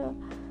जैसे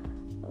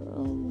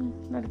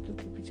लड़कियों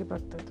के पीछे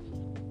भागता था,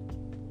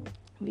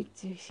 which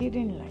she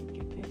didn't like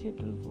it. She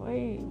told why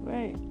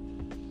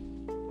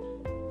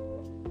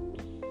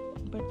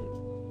but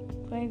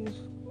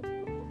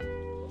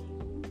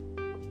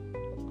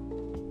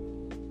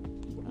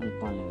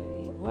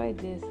why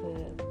this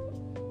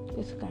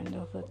kind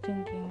of a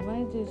thinking, why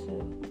this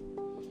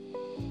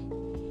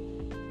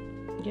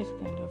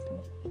kind of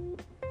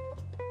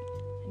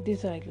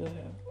desire you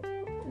have.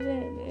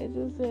 It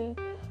is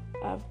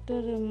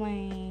after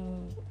my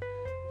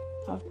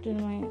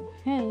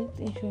health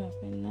issue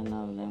happened, none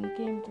of them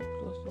came too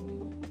close to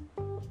me.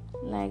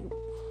 Like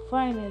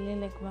finally,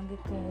 like Manga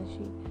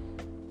Karashi,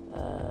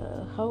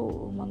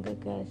 how Manga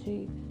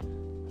Karashi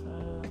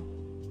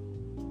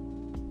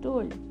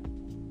told.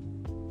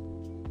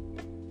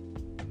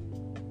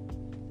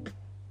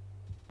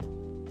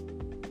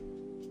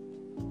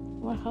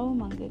 Or how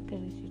Manga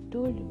Karashi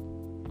told you.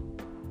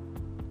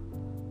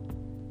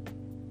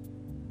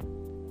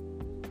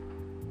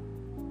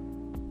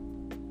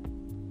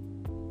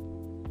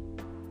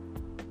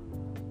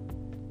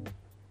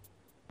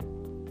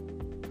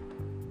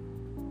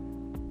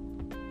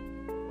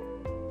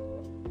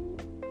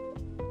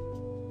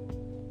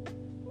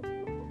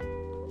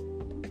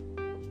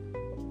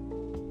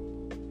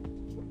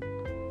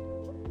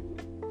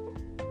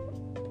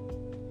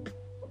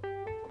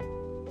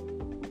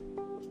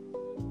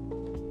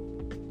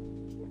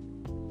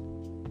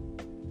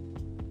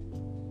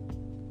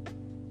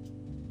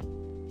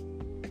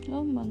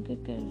 How Manga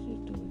Karashi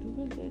told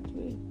you that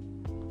way.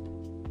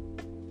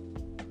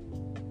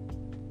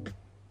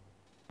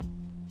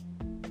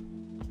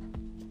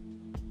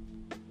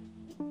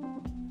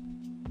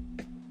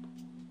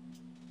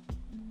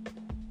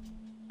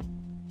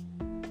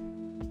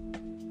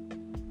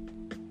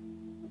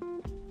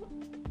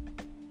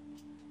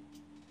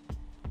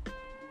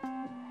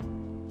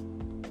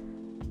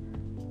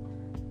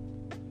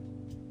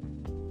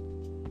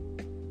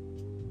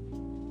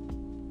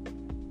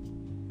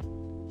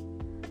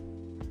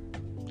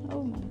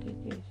 How Manga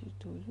Karashi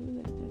told you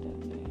that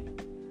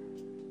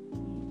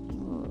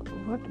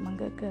what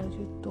Manga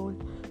Karashi told,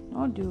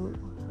 not you,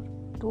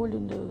 told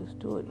in the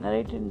story,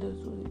 narrated in the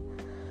story.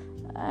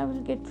 I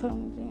will get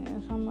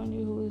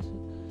somebody who is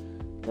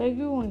like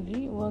you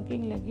only,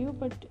 working like you,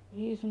 but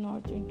he is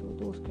not into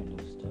those kind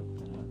of stuff.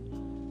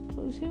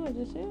 उसी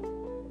वजह से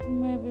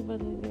मैं भी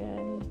बदल गया.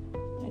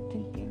 My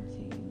thinking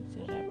changed,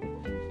 rapid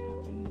things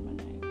happen in my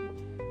life.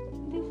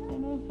 These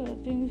kind of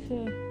things,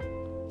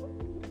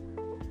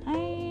 I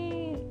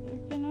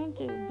cannot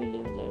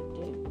believe that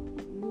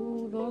you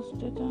lost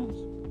a chance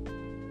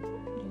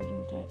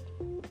during that.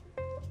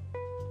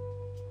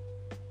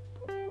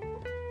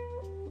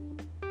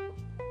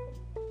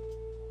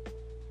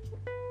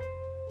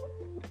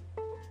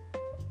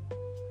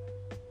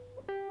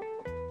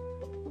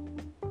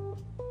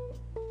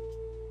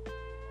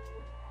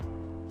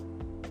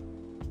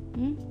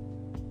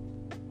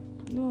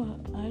 No,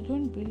 I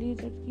don't believe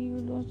that you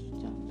lost a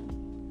chance.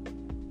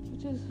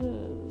 It is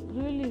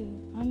really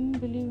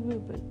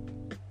unbelievable.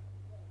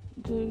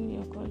 During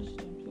your college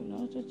time, you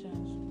lost a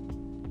chance.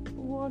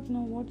 What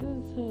now? What is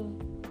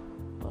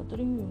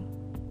bothering you?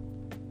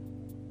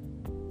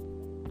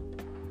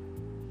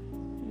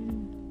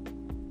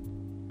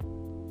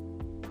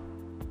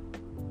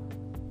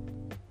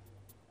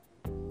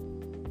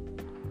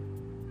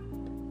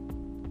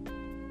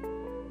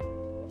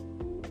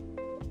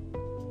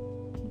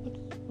 What is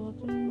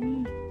bothering me?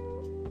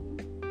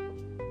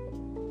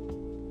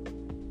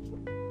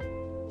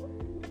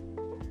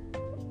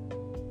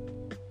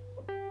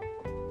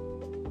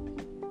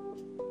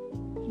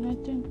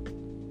 Nothing.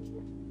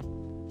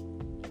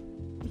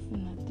 If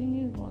nothing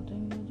is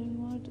bothering you, then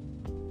what?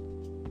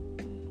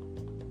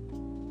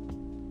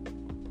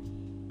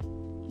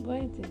 Why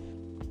this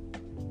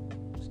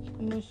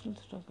emotional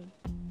struggle?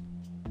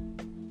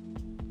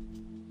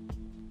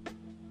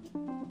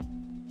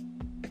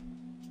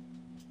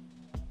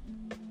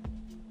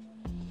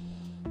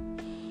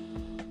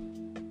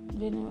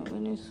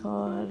 When you saw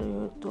her,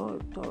 you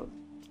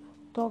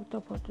talked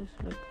about this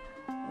like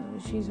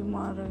she's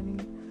Maharani,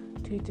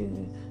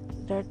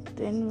 that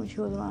then she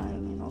was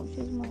Maharani, now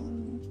she's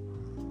Maharani.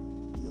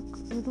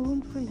 You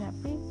don't feel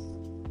happy?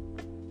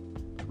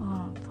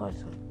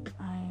 Sorry.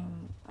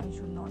 I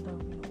should not have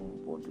been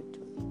bored with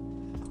you.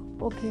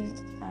 Okay,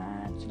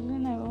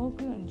 children, I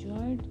hope you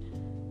enjoyed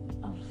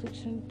our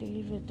fiction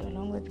tale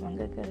along with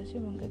Manga Karachi.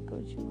 Manga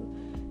Karachi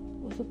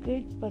was a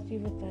great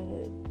Pativata.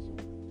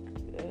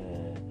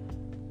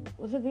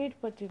 Was a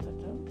great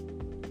Pativata.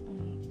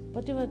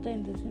 Pativata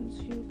in the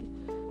sense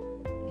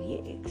ये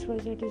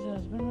XYZ is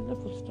husband मतलब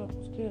full stop.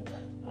 उसके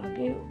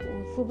आगे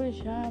सुबह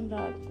शाम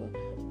रात को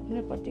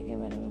अपने पति के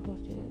बारे में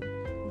सोचती है,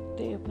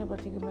 उठते ही अपने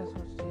पति के बारे में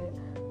सोचती है,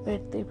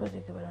 बैठते ही पति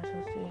के बारे में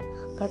सोचती है,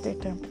 खाते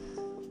टाइम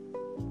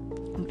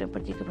अपने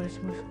पति के बारे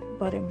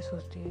में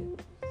सोचती है,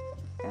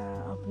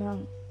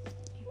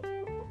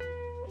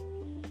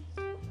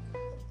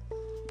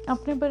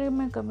 अपने बारे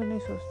में कभी नहीं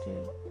सोचती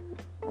है.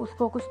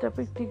 उसको कुछ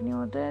टॉपिक ठीक नहीं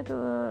होता है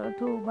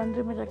तो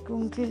मंदिर में जाके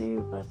उनके लिए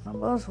प्रार्थना,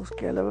 बस.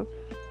 उसके अलावा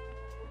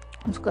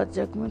उसका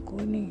जग में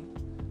कोई नहीं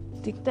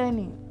दिखता ही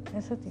नहीं.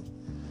 ऐसा थी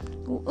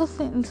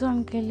उस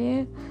इंसान के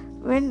लिए.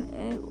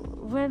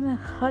 when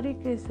Hari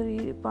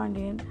Kesari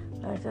Pandian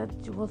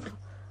was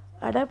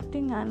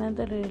adapting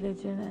another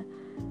religion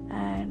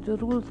and the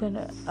rules and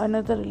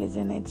another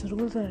religion, its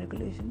rules and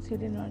regulations he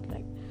did not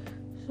like.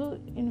 So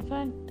in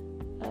fact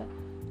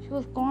she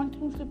was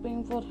continuously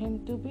praying for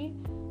him to be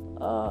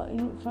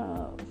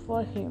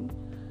for him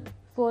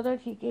so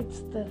that he gets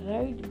the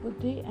right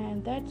buddhi,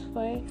 and that's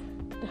why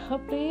her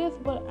prayers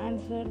were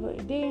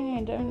answered day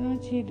and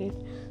night. She did.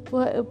 So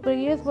her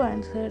prayers were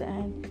answered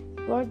and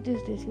got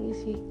this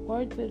disease. He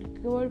got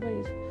cured by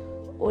his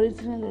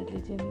original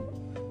religion,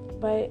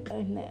 by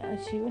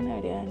Shiva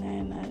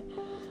and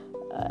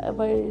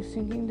by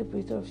singing the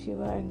praise of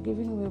Shiva and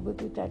giving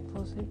vibhuti. That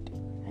was it.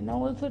 And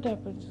now also it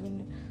happens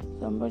when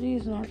somebody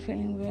is not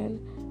feeling well,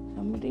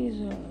 somebody is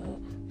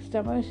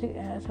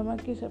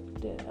stomach is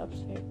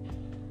upset.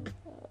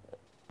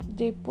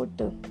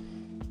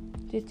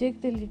 They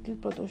take the little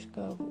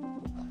pradoshka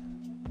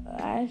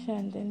ash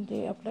and then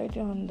they apply it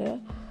on the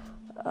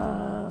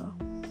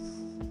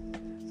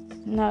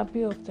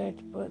nappy of that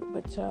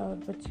bacha or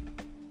bachi.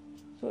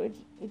 So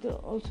it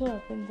also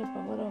happens, the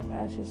power of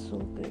ash is so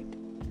great.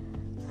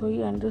 So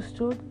he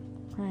understood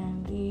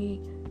and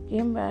he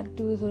came back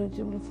to his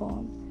original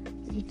form.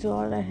 It's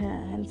all a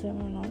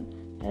handsome and all,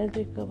 health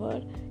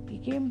recovered. He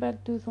came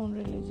back to his own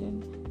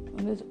religion,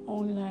 in his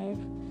own life,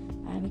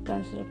 and he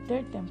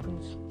constructed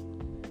temples.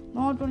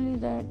 Not only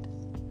that,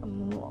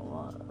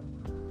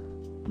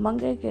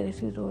 Mangai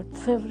Karachi wrote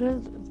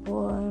several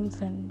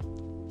poems and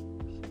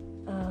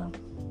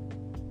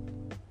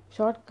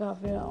short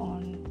kavya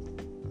on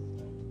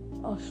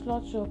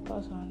short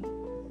shlokas on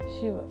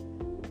Shiva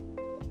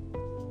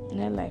in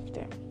a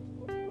lifetime.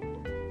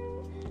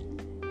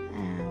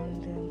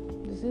 And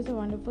this is a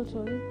wonderful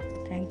story.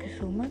 Thank you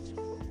so much.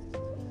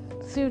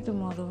 See you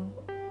tomorrow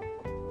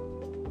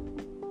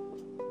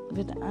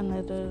with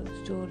another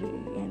story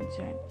and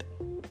chant.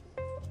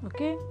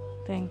 Okay?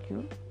 Thank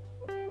you.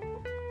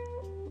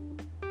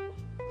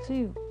 See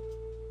you.